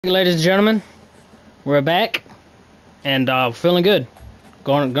Ladies and gentlemen, we're back and feeling good.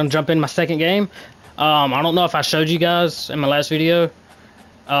 Gonna jump in my second game. I don't know if I showed you guys in my last video.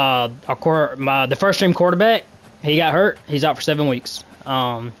 The first stream quarterback, he got hurt. He's out for 7 weeks.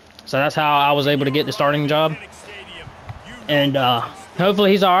 So that's how I was able to get the starting job. And hopefully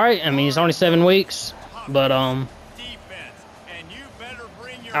he's all right. I mean, he's only 7 weeks, but I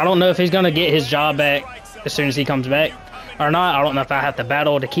don't know if he's gonna get his job back as soon as he comes back or not. I don't know if I have to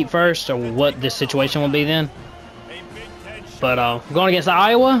battle to keep first or what this situation will be then. But we're going against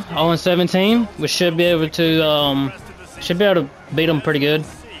Iowa, 0-17. We should be able to beat them pretty good.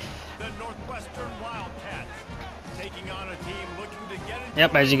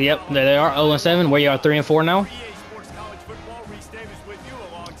 Yep, there they are, 0-7. We are 3-4 now.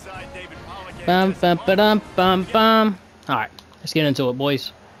 Bum, bum, ba-dum, bum, bum. All right, let's get into it,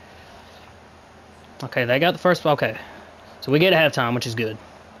 boys. Okay, they got the first. Okay. So we get halftime, which is good.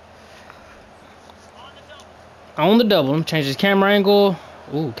 On the double, change his camera angle.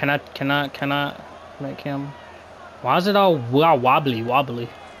 Ooh, can I make him? Why is it all wobbly? They'll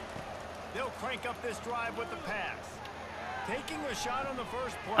crank up this drive with the pass. Taking a shot on the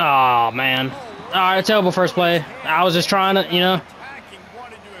first play. Oh man. All right, terrible first play. I was just trying to, you know.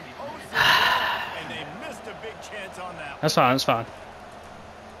 That's fine. That's fine.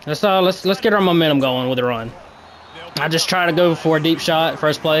 Let's get our momentum going with a run. I just tried to go for a deep shot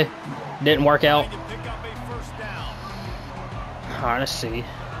first play. Didn't work out. Alright, let's see.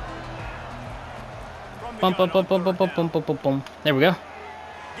 Bum, bum, bum, bum, bum, bum, bum, bum, bum. There we go.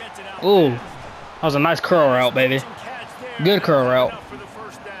 Ooh. That was a nice curl route, baby. Good curl route.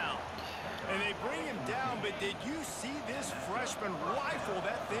 And they bring him down, but did you see this freshman rifle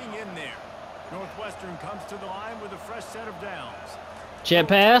that thing in there? Northwestern comes to the line with a fresh set of downs. Jet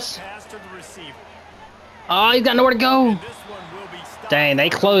pass. Pass to the receiver. Oh, he's got nowhere to go. Dang, they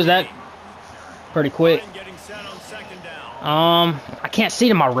closed that pretty quick. I can't see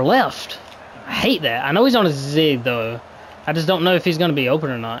to my left. I hate that. I know he's on a zig, though. I just don't know if he's going to be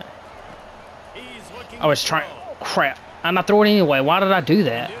open or not. I was trying. Crap. I'm not throwing it anyway. Why did I do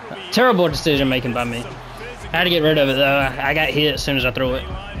that? Terrible decision making by me. I had to get rid of it, though. I got hit as soon as I threw it.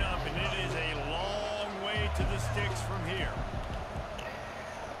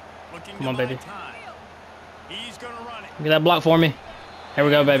 Come on, baby. Get that block for me. Here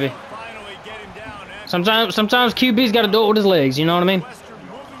we go, baby. Sometimes QB's got to do it with his legs. You know what I mean?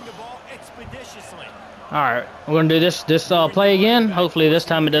 All right, we're gonna do this play again. Hopefully this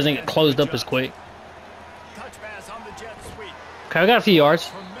time it doesn't get closed up as quick. Okay, we got a few yards.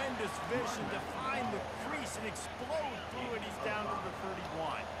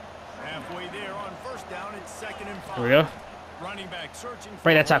 Here we go.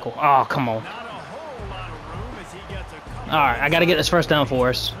 Break that tackle. Oh, come on. All right, I got to get this first down for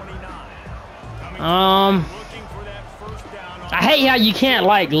us. I hate how you can't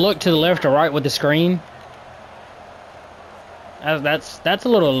like look to the left or right with the screen. That's a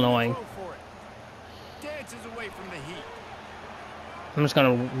little annoying. I'm just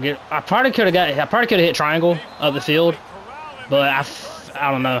gonna get. I probably could have hit triangle up the field, but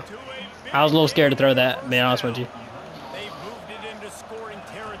I don't know. I was a little scared to throw that. To be honest with you.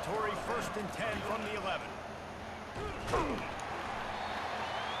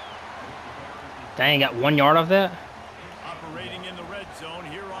 Dang, got 1 yard off that. Operating in the red zone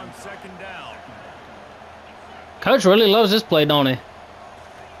here on second down. Coach really loves this play, don't he?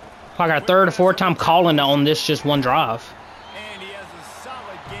 Like our third or fourth time calling on this just one drive. And he has a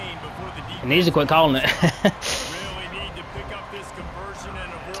solid gain before the defense. He needs to quit calling it. Really need to pick up this conversion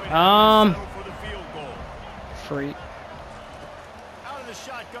and avoid for the field goal. Free. Out of the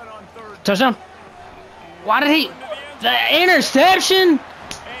shotgun on third. Touchdown. Why did he? The interception?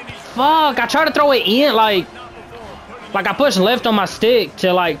 Fuck, I tried to throw it in, like I pushed left on my stick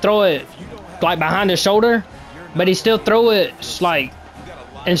to like throw it like behind his shoulder, but he still threw it like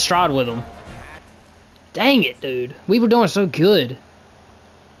in stride with him. Dang it, dude. We were doing so good.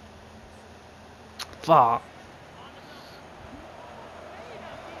 Fuck.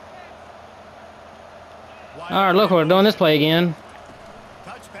 Alright, look, we're doing this play again.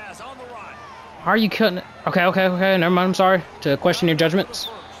 How are you cutting it? Okay, never mind, I'm sorry to question your judgments.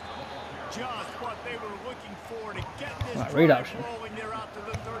 Right, read option.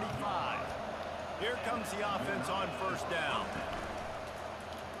 Here comes the offense on first down.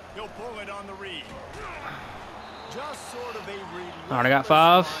 He'll pull it on the read. Just sort of a read. All right, I got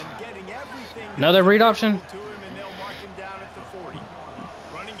 5. Another read option.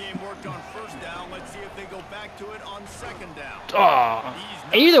 Running game worked on first down. Let's see if they go back to it on second down. Oh,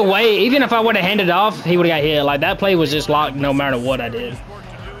 either way, even if I would have handed it off, he would have got hit. Like that play was just locked no matter what I did.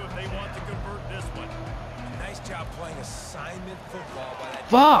 this one. Nice job playing assignment football by that.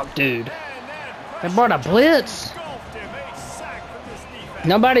 Fuck, dude. They brought a blitz. Engulfed him. A sack from this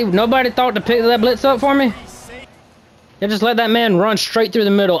defense. Nobody thought to pick that blitz up for me? They just let that man run straight through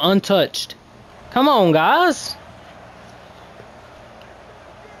the middle untouched. Come on, guys.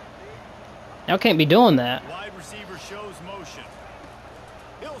 Y'all can't be doing that. Wide receiver shows motion.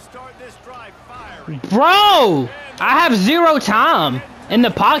 He'll start this drive firing. Bro, I have 0 time in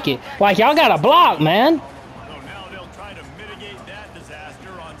the pocket. Like, y'all got to block, man. So now they'll try to mitigate that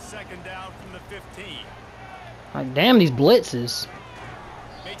disaster on second down from the 15. Like, damn, these blitzes.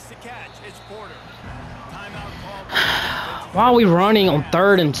 Makes the catch. It's Porter. Timeout call. Why are we running on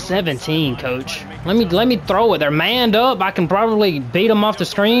 3rd and 17, coach? Let me throw it. They're manned up. I can probably beat them off the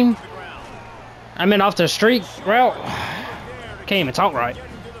screen. I mean, off the streak route. Can't even talk right.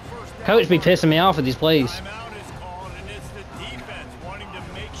 Coach be pissing me off with these plays. Timeout is called, and it's the defense wanting to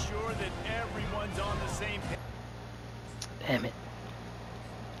make sure that everyone's on the same page. Damn it.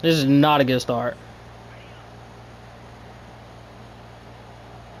 This is not a good start.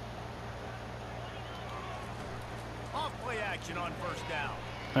 Off play action on first down.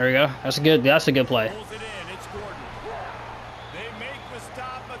 There we go. That's a good play. Pulls it in. It's Gordon. They make the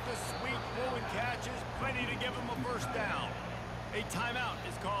stop, but the sweet Bowen catches plenty to give them a first down. A timeout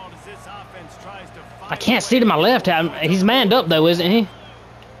is called as this offense tries to find I can't see to my left. He's manned up though, isn't he?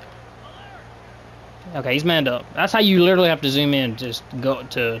 Okay, he's manned up. That's how you literally have to zoom in. Just go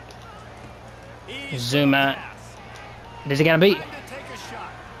to zoom out. Does he got to beat?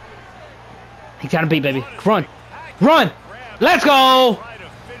 He got to beat, baby. Run. Run. Let's go.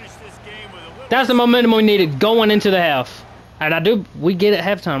 That's the momentum we needed going into the half. And we get it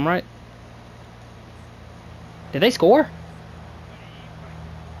halftime, right? Did they score?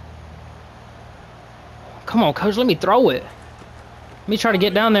 Come on, coach, let me throw it. Let me try to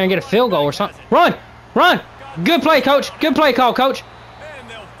get down there and get a field goal or something. Run! Run! Good play, coach. Good play call, coach. And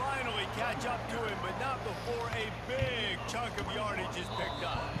they'll finally catch up to him, but not before a big chunk of yardage is picked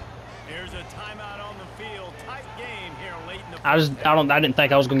up. Here's a timeout on the field. Tight game here late in the I didn't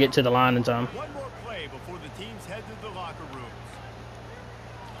think I was gonna get to the line in time. One more play before the teams head to the locker rooms.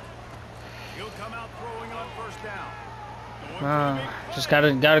 He'll come out throwing on first down. Just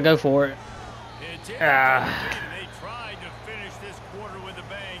gotta go for it. It's in. They tried to finish this quarter with a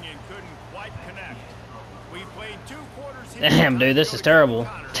bang and couldn't quite connect. We played 2 quarters here. Damn, dude, this is terrible.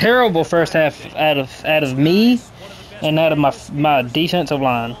 Terrible first half out of me and out of my defensive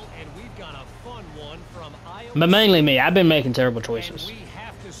line. But mainly me. I've been making terrible choices. And we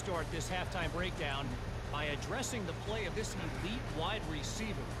have to start this halftime breakdown by addressing the play of this elite wide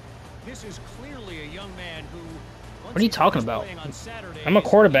receiver. This is clearly a young man who. What are you talking about? I'm a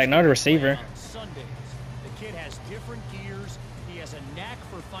quarterback, not a receiver. Sundays. The kid has different gears. He has a knack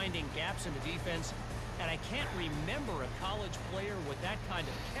for finding gaps in the defense, and I can't remember a college player with that kind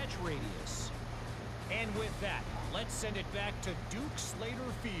of catch radius. And with that, let's send it back to Duke Slater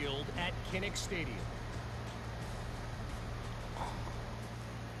Field at Kinnick Stadium.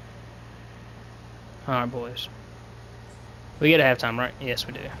 All right, boys. We get a halftime, right? Yes,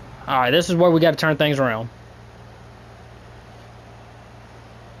 we do. All right, this is where we got to turn things around.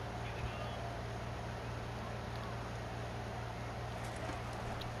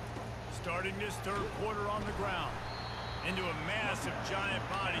 Starting this third quarter on the ground. Into a mass of giant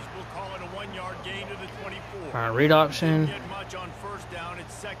bodies. We'll call it a 1-yard gain to the 24. All right, read option. Didn't get much on first down.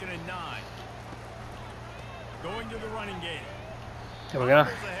 It's 2nd and 9. Going to the running game. Here we go.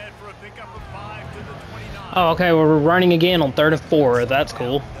 Ahead for a pickup of 5 to the 29. Oh, okay, we're running again on 3rd and 4. That's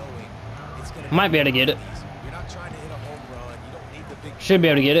cool. Might be able to get it. Should be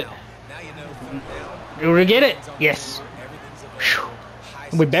able to get it. Did we get it? Yes. Whew.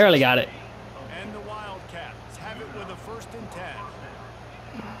 We barely got it. And the Wildcats have it with a 1st and 10.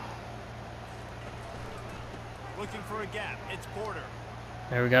 Looking for a gap. It's Porter.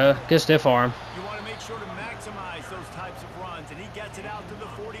 There we go. Good stiff arm. You want to make sure to maximize those types of runs, and he gets it out to the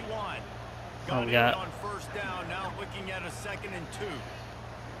 41. Oh, Got it on first down. Now looking at a 2nd and 2.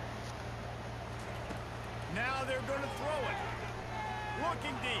 Now they're going to throw it.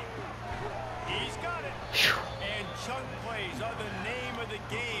 Looking deep. He's got it. And chunk plays are the name of the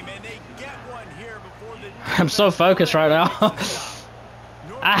game, and they get one here before the... I'm so focused right now.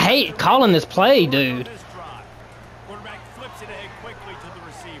 I hate calling this play, dude. Quarterback flips it ahead quickly to the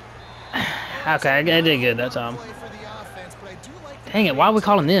receiver. Okay, I did good that time. Dang it, why are we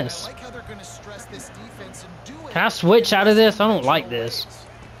calling this? Can I switch out of this? I don't like this.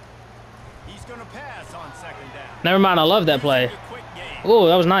 He's going to pass on 2nd down. Never mind, I love that play. Oh,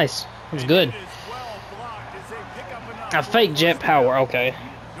 that was nice. It was good. A fake jet power, okay.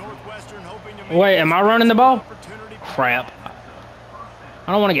 Northwestern hoping to make Wait, am I running the ball? opportunity. Crap.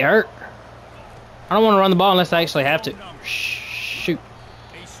 I don't want to get hurt. I don't want to run the ball unless I actually have to. Shoot.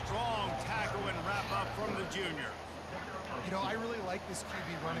 A strong tackle and wrap up from the junior. You know, I really like this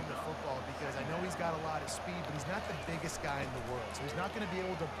QB running the football because I know he's got a lot of speed, but he's not the biggest guy in the world, so he's not going to be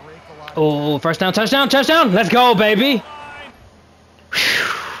able to break a lot of Oh, first down, touchdown, touchdown. Let's go, baby.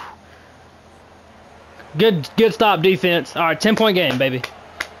 Good stop, defense. All right, 10-point game, baby.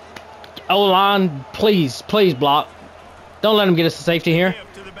 O-line, please block. Don't let him get us to safety here.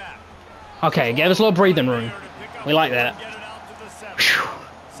 To the back. Okay, gave us a little breathing room. We like that. Get it out to the 7.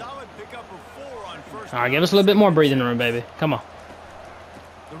 Solid pickup of 4 on first. All right, give us a little bit more breathing room, baby. Come on.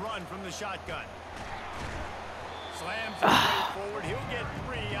 The run from the shotgun. Slams his way forward. He'll get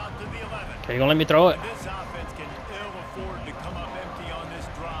 3 out to the 11. Okay, you gonna let me throw it? This offense can ill afford to come up empty on this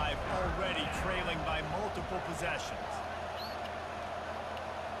drive, already trailing by multiple possessions.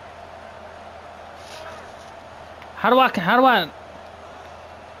 How do I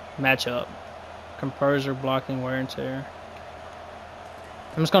match up? Composure, blocking, wear and tear.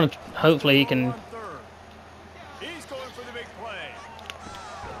 I'm just gonna hopefully he can. On third. He's going for the big play.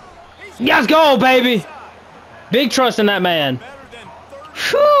 Let's go, baby! Big trust in that man. Better than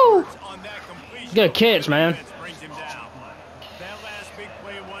 30 Whew! yards on that completion. Good catch, man. Brings him down. That last big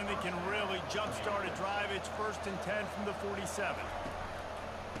play, one that can really jumpstart a drive. It's 1st and 10 from the 47.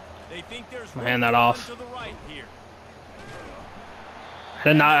 They think there's I'll hand that off. to the right here.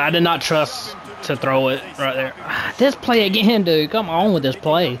 I did not trust to throw it right there. This play again, dude. Come on with this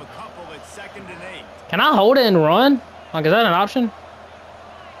play. A couple at 2nd and 8. Can I hold it and run? Like, is that an option?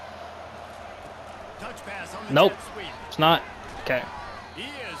 Touch pass on the Nope. jet sweep. It's not. Okay. He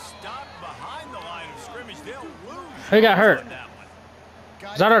is stopped behind the line of scrimmage. They'll lose. Who got hurt? on that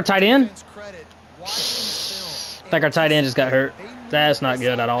one. Is that our tight end? credit. Watching film, I think our tight end just got hurt. they knew That's not this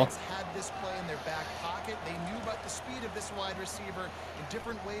good at all. offense had this play in their back pocket. They knew about the speed of this wide receiver in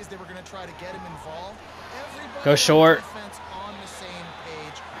different ways they were going to try to get him involved. Everybody Go on short. defense on the same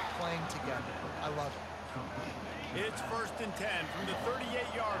page, playing together. I love it. It's 1st and 10 from the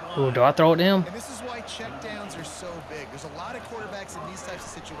 38-yard line. Ooh, do I throw it to him? And this is why checkdowns are so big. There's a lot of quarterbacks in these types of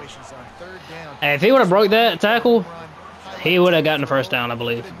situations on 3rd down. Hey, if he would have broke that tackle, Run, he would have gotten the first down, I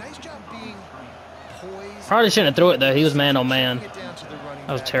believe. did a nice job being poised. Probably shouldn't have threw it though. He was man on man. Get down to the running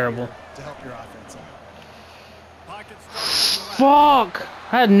That was back terrible. here to help your offense out. Pocket starts to the left. Fuck!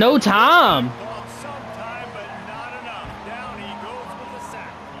 I had no time. Bought some time, but not enough. Down he goes with the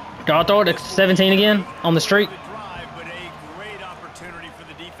sack. Do I throw it to 17 again on the streak? The drive, but a great opportunity for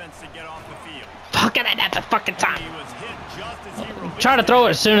the defense to get off the field. Fuck it, at the fucking He time. was hit just as he released Try to throw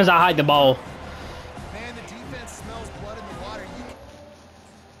it as soon as I hike the ball. Man, the defense smells blood in the water. You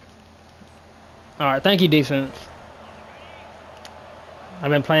All right, thank you, defense. I've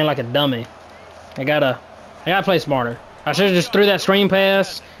been playing like a dummy. I gotta play smarter. I should have just threw that screen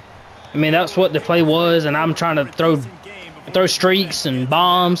pass. I mean, that's what the play was, and I'm trying to throw streaks and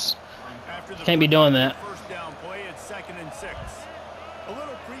bombs. After the Can't be doing that. first down play at 2nd and 6. A little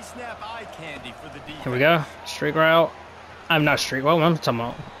pre-snap eye candy for the defense. Here we go. Streak route. I'm not streak. What am I talking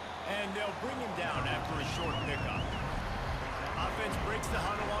about? And they'll bring him down after a short pickup. Offense breaks the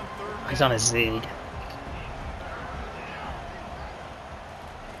huddle on 3rd. He's on a zig.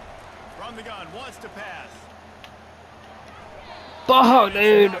 From the gun, wants to pass. Fuck,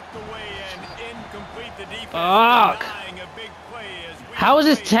 dude. Knocked away and incomplete. The defense Fuck. denying a big play as we How is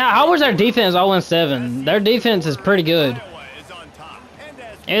this? await How was their defense 0-7? Their defense is pretty good. Iowa is on top. And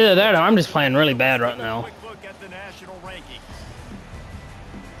as Either that or I'm just playing really bad right now. quick look at the national rankings.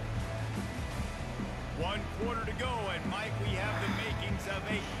 1 quarter to go, and Mike, we have the makings of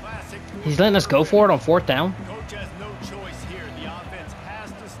a classic. He's letting us go for it on 4th down. Coach has no choice here. The offense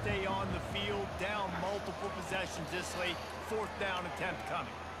has to stay on the field, down multiple possessions this late. 4th down attempt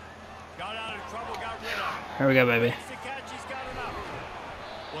coming. Got out of trouble, got rid of it. Here we go, baby. Makes the catch, he's got enough.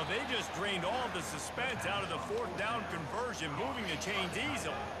 Well, they just drained all the suspense out of the 4th down conversion, moving the chains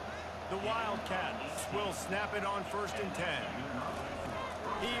easily. The Wildcats will snap it on 1st and 10.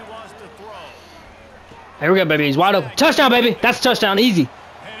 He wants to throw. Here we go, baby. He's wide open. Touchdown, baby. That's a touchdown. Easy.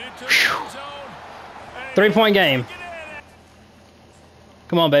 Headed to the end zone. And 3-point game. take it in.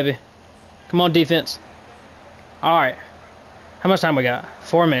 Come on, baby. Come on, defense. All right. How much time we got?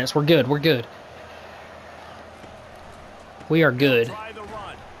 4 minutes. We're good. We're good. We are good. Try the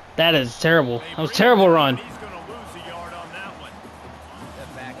run. That is terrible. That was a terrible run. He's going to lose a yard on that one.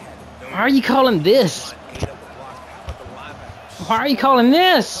 That back had no Why are you calling this? ate up the block. How about the linebacker? Why are you calling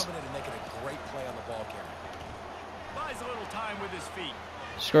this? Coming in and making a great play on the ball carrier. Buys a little time with his feet.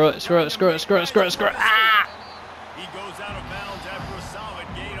 Screw it. Screw it. Screw it. Screw it. Screw it. Screw it. Ah! He goes out of bounds after a solid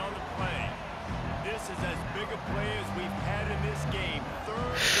gain on the big a play as we've had in this game.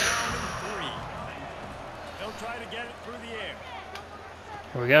 3rd down and 3. They'll try to get it through the air.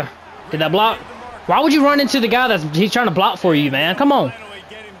 Here we go. Get that block. Why would you run into the guy he's trying to block for you, man? Come on. Finally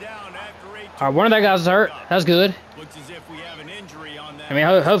get him down after a All right, one of that guys is hurt. That's good. Looks as if we have an injury on that. I mean,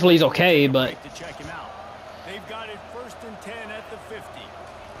 hopefully he's okay, but To check him out. They've got it 1st and 10 at the 50.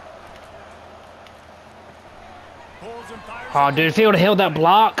 Pulls and fires. oh, dude, if he would have held that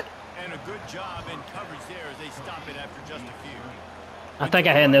block, And a good job in coverage there as they stop it after just a few. I think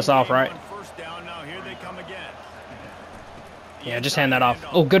I hand this off, right? On 1st down, now here they come again. Yeah, just hand that off.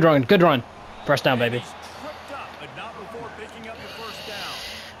 Oh, good run, good run. First down, baby. He's tripped up, but not before picking up the 1st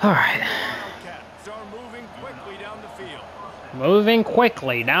down. All right. Wildcats are moving quickly down the field. Moving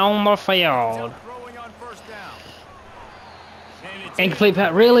quickly down the field. Throwing on 1st down. And it's Incomplete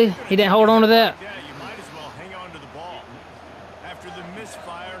pass. Really? He didn't hold on to that? Yeah, you might as well hang on to the ball. After the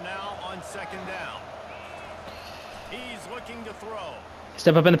misfire now on 2nd down. He's looking to throw.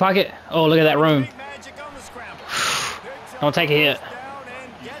 Step up in the pocket. Oh, look at that room. Big magic on the scramble. Don't take a hit. Down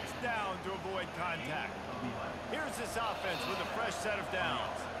and gets down to avoid contact. Here's this offense with a fresh set of downs.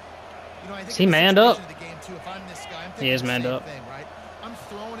 You know, I think Is he in the manned up? situation of the game, too, if I'm this guy, I'm He thinking is the manned same up. thing, right? I'm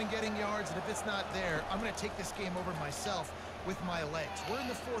throwing and getting yards, and if it's not there, I'm going to take this game over myself with my legs. We're in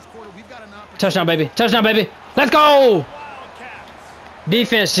the 4th quarter. We've got an opportunity. Touchdown, baby. Touchdown, baby. Let's go. Wildcats.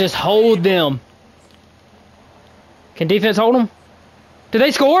 Defense, just hold them. Can defense hold them? Did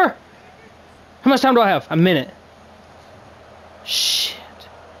they score? How much time do I have? A minute. Shit.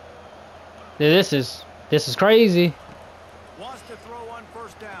 Dude, this is crazy. Wants to throw on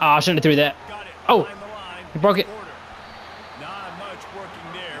 1st down. Oh, I shouldn't have threw that. Got it. Oh, Behind the line. he broke it. Quarter. Not much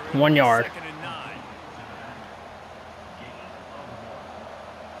working there. 1 yard. 2nd and 9.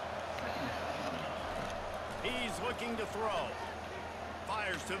 He's looking to throw.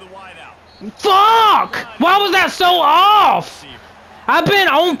 Fires to the wideout. Fuck! Why was that so off? I've been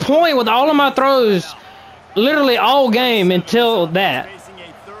on point with all of my throws literally all game until that. Facing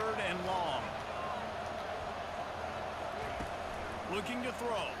a 3rd and long. Looking to throw.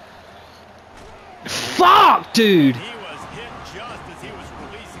 Fuck, dude. He was hit just as he was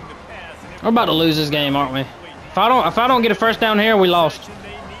releasing the pass. And it We're about to lose this game, aren't we? If I don't get a first down here, we lost. They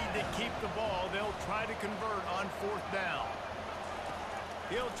need to keep the ball. They'll try to convert on 4th down.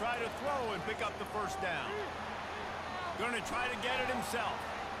 He'll try to throw and pick up the 1st down. Going to try to get it himself.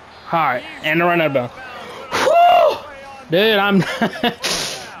 All right, and the run out of bounds. Whew! Dude, I'm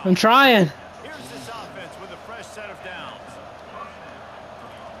I'm trying. Here's this offense with a fresh set of downs.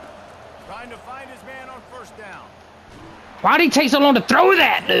 Trying to find his man on 1st down. Why did he take so long to throw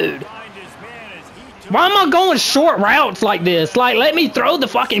that, dude? Find his man as he took Why am I going short routes like this? Like, let me throw the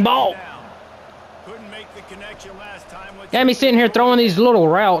fucking ball. down. Couldn't make the connection last time. Got me sitting here throwing these little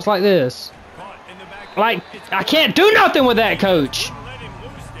routes like this. Caught in the back. Like, I can't do nothing with that, coach. Let him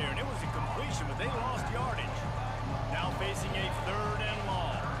loose there, and it was a completion, but they lost yardage. Now facing a 3rd and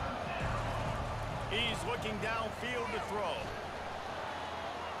long. He's looking downfield to throw.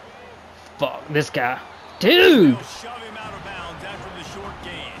 Fuck, this guy. Dude. They'll shove him out of bounds after the short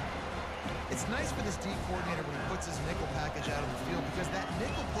gain. It's nice for this D coordinator when he puts his nickel package out on the field because that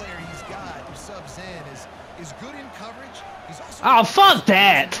nickel player he's got who subs in is good in coverage. He's also Oh, fuck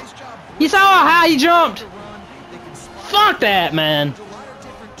that. Nice job You saw how high he jumped? to run. They can spot Fuck that, man. There's a lot of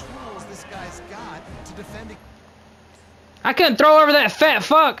different tools this guy's got to defend. I couldn't throw over that fat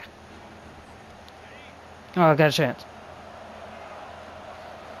fuck. Oh, I got a chance.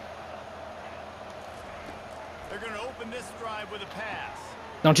 They're going to open this drive with a pass.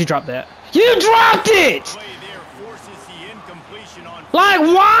 Don't you drop that. You dropped it! Play there forces the incompletion on. Like,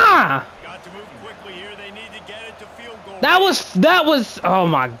 why? Got to move quickly here. They need to get it to field goal. That was, oh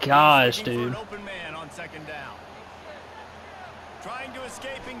my gosh, Looking for dude. an open man on 2nd down. Trying to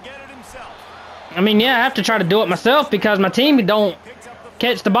escape and get it himself. I mean, yeah, I have to try to do it myself because my team don't Picks up the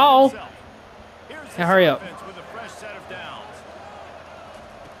catch the ball. himself. Here's Now this hurry up. offense with a fresh set of downs.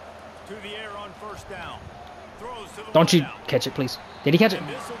 To the air on 1st down. Throws to the Don't you wideout. catch it, please. Did he catch it? And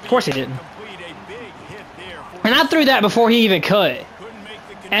this'll Of be course he didn't. incomplete. A big hit there for And I threw that before he even cut. couldn't make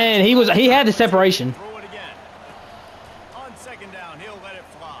the connection. And he had the separation. Throw it again. On 2nd down, he'll let it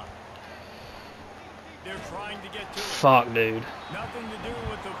fly. They're trying to get to it. Fuck, dude. Nothing to do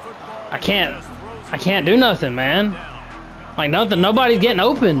with the football. I can't. Just throws I it can't do nothing, man. down. Like nothing. Nobody's getting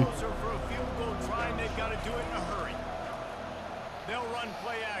open. Closer for a field goal try, and they've got to do it in a hurry. They'll run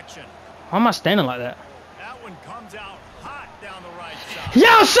play action. Why am I standing like that? That one comes out hot down the right side.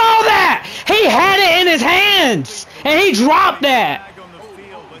 Y'all saw that! He had it in his hands, and he dropped that. Flag on the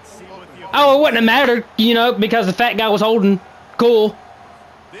field. Let's see what the Oh, it wouldn't have mattered, you know, because the fat guy was holding. Cool.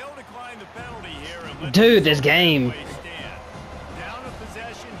 They'll decline the penalty here, and Dude, this game. Down a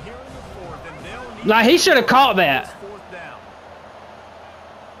possession here in the fourth, and they'll need Like, he should have caught that. fourth down.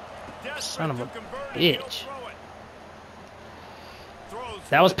 Son of a Desperate to convert it, he'll bitch. throw it. Throws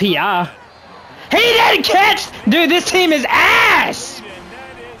That was for the PI. touchdown. He didn't catch! Dude, this team is ass! And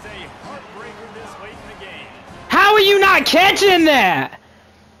that is a heartbreaker this late in the game. How are you not catching that?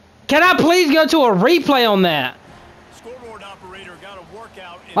 Can I please go to a replay on that? Scoreboard operator got a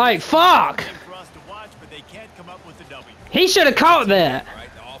workout. Like, fuck. For us to watch, but they can't come up with a W. He should have caught that. Right,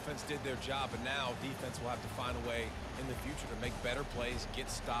 the offense did their job, but now defense will have to find a way in the future to make better plays, get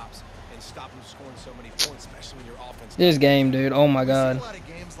stops, and stop them scoring so many points, especially when your offense. This game, dude. Oh my We see god. a lot of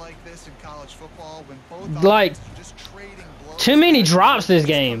games like this in college football when both Like, offenses are just trading blows. too many drops this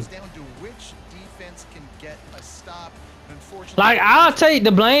game. It comes down to which defense can get a stop. Unfortunately, Like, I'll take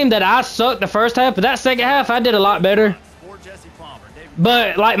the blame that I sucked the first half, but that second half I did a lot better. For Jesse Palmer, David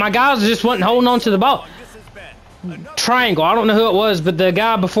But, like, my guys just wasn't holding on to the ball. this has been another Triangle. I don't know who it was, but the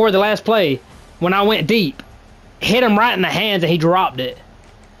guy before the last play, when I went deep, hit him right in the hands and he dropped it.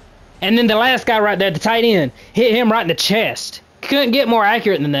 And then the last guy right there, the tight end, hit him right in the chest. Couldn't get more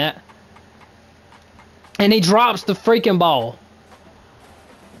accurate than that. And he drops the freaking ball.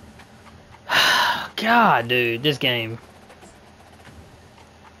 God, dude, this game.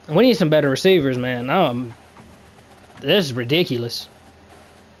 We need some better receivers, man. This is ridiculous.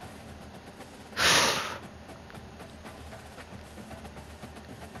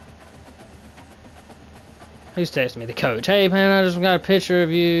 Who's texting me? The coach. Hey, man, I just got a picture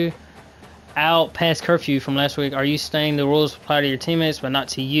of you out past curfew from last week. Are you saying the rules apply to your teammates but not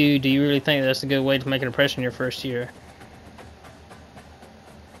to you? Do you really think that's a good way to make an impression your first year?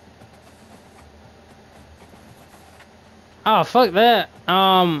 Oh, fuck that.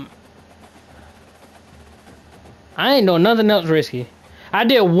 I ain't doing nothing else risky. I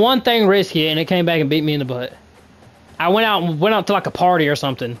did one thing risky and it came back and beat me in the butt. I went out to like a party or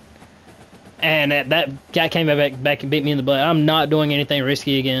something. And that guy came back and beat me in the butt. I'm not doing anything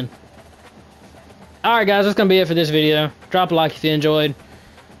risky again. Alright guys, that's going to be it for this video. Drop a like if you enjoyed.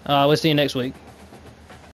 We'll see you next week.